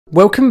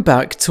Welcome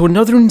back to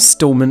another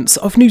instalment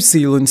of New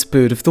Zealand's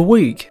Bird of the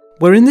Week,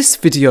 where in this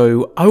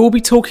video I will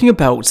be talking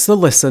about the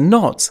lesser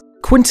knot,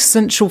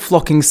 quintessential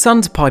flocking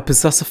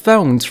sandpipers that are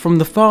found from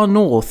the far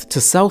north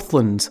to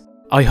Southland.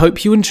 I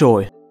hope you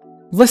enjoy.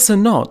 Lesser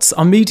knots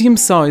are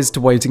medium-sized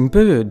wading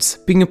birds,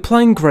 being a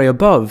plain grey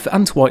above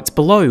and white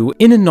below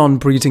in a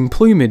non-breeding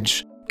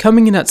plumage,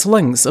 coming in at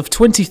lengths of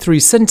 23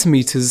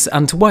 centimetres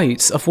and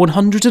weight of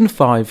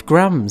 105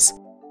 grams.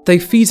 They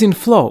feed in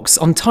flocks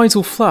on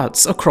tidal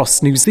flats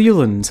across New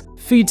Zealand,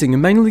 feeding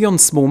mainly on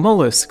small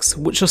molluscs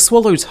which are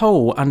swallowed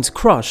whole and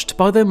crushed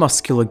by their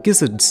muscular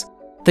gizzards.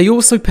 They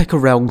also peck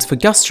around for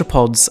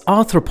gastropods,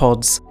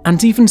 arthropods,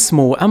 and even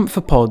small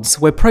amphipods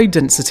where prey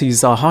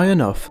densities are high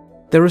enough.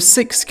 There are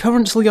 6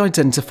 currently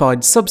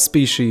identified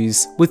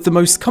subspecies, with the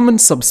most common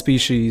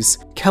subspecies,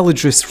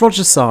 Calidris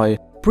rogersi,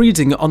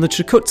 breeding on the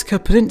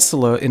Chukotka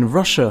Peninsula in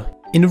Russia.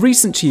 In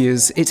recent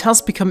years, it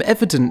has become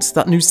evident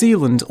that New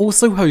Zealand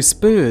also hosts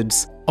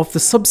birds of the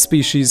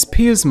subspecies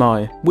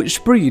Piersmai,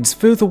 which breeds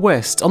further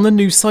west on the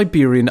New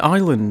Siberian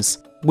Islands,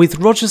 with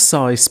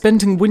rogersi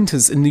spending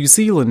winters in New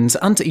Zealand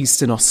and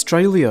eastern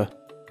Australia.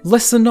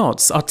 Lesser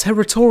knots are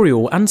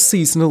territorial and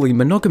seasonally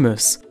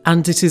monogamous,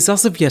 and it is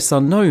as of yet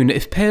unknown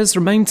if pairs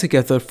remain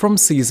together from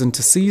season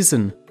to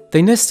season.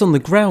 They nest on the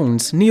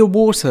ground, near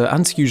water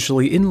and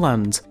usually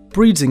inland,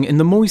 breeding in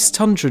the moist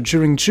tundra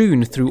during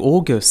June through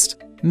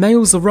August.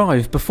 Males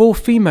arrive before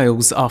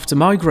females after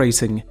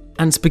migrating,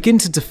 and begin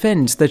to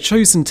defend their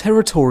chosen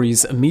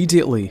territories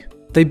immediately.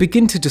 They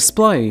begin to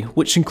display,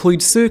 which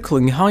includes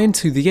circling high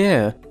into the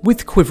air,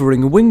 with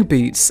quivering wing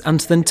beats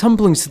and then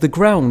tumbling to the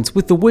ground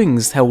with the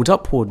wings held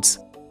upwards.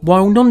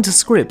 While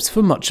nondescript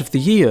for much of the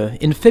year,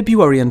 in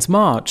February and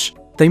March,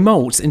 they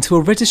molt into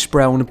a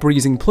reddish-brown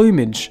breeding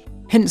plumage,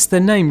 hence their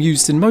name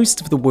used in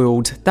most of the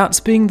world,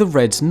 that being the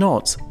red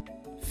knot.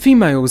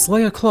 Females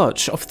lay a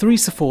clutch of 3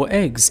 to 4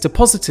 eggs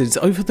deposited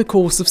over the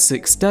course of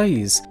 6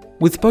 days,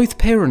 with both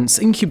parents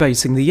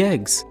incubating the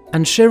eggs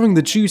and sharing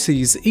the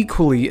duties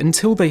equally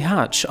until they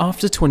hatch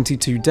after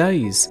 22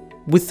 days,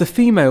 with the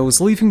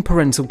females leaving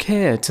parental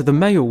care to the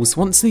males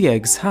once the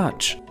eggs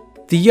hatch.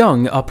 The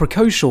young are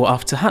precocial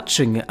after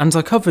hatching and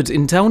are covered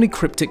in downy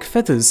cryptic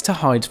feathers to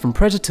hide from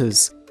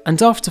predators,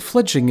 and after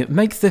fledging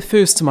make their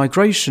first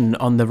migration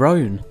on their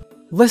own.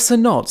 Lesser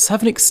knots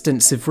have an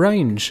extensive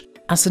range,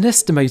 at an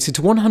estimated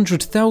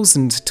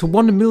 100,000 to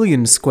 1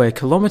 million square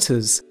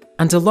kilometres,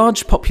 and a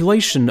large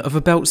population of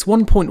about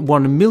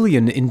 1.1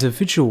 million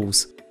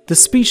individuals. The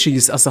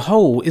species as a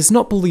whole is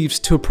not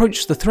believed to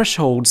approach the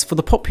thresholds for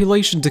the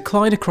population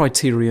decliner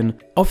criterion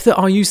of the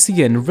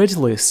IUCN Red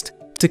List,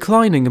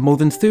 declining more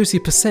than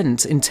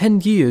 30% in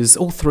 10 years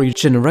or 3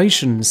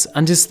 generations,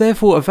 and is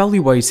therefore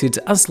evaluated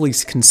as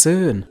least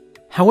concern.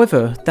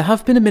 However, there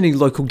have been many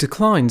local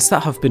declines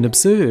that have been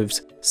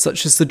observed,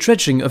 such as the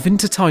dredging of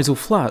intertidal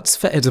flats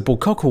for edible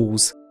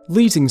cockles,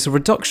 leading to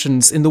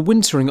reductions in the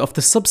wintering of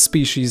the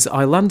subspecies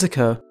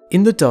Islandica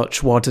in the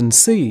Dutch Wadden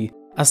Sea,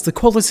 as the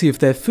quality of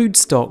their food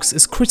stocks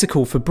is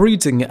critical for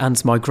breeding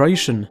and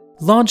migration.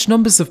 Large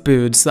numbers of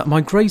birds that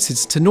migrated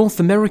to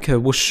North America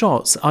were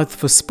shot either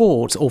for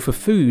sport or for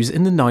food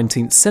in the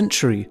 19th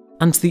century,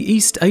 and the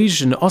East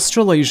Asian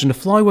Australasian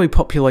flyway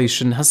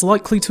population has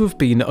likely to have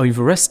been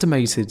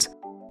overestimated,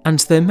 and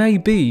there may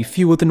be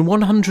fewer than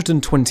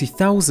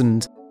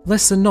 120,000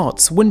 lesser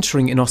knots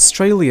wintering in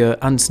Australia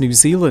and New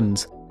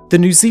Zealand. The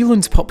New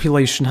Zealand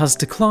population has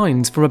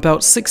declined from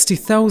about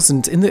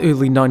 60,000 in the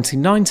early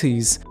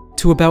 1990s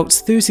to about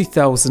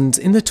 30,000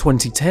 in the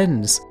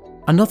 2010s.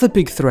 Another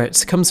big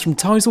threat comes from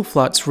tidal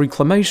flats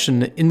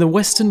reclamation in the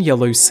Western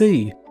Yellow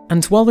Sea,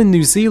 and while in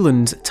New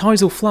Zealand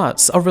tidal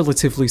flats are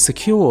relatively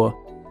secure,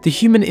 the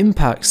human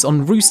impacts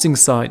on roosting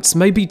sites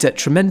may be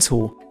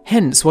detrimental,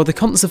 hence why the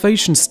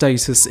conservation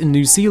status in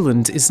New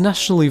Zealand is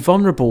nationally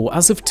vulnerable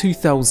as of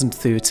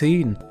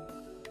 2013.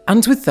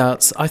 And with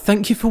that, I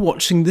thank you for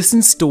watching this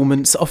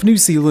instalment of New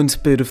Zealand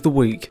Bird of the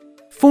Week.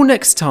 For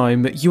next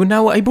time, you are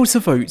now able to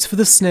vote for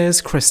the Snare's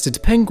crested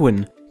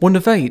penguin, one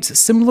of 8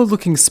 similar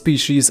looking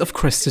species of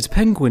crested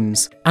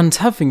penguins, and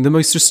having the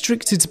most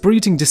restricted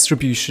breeding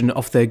distribution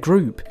of their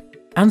group.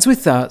 And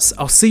with that,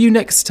 I'll see you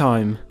next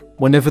time,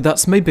 whenever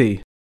that may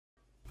be.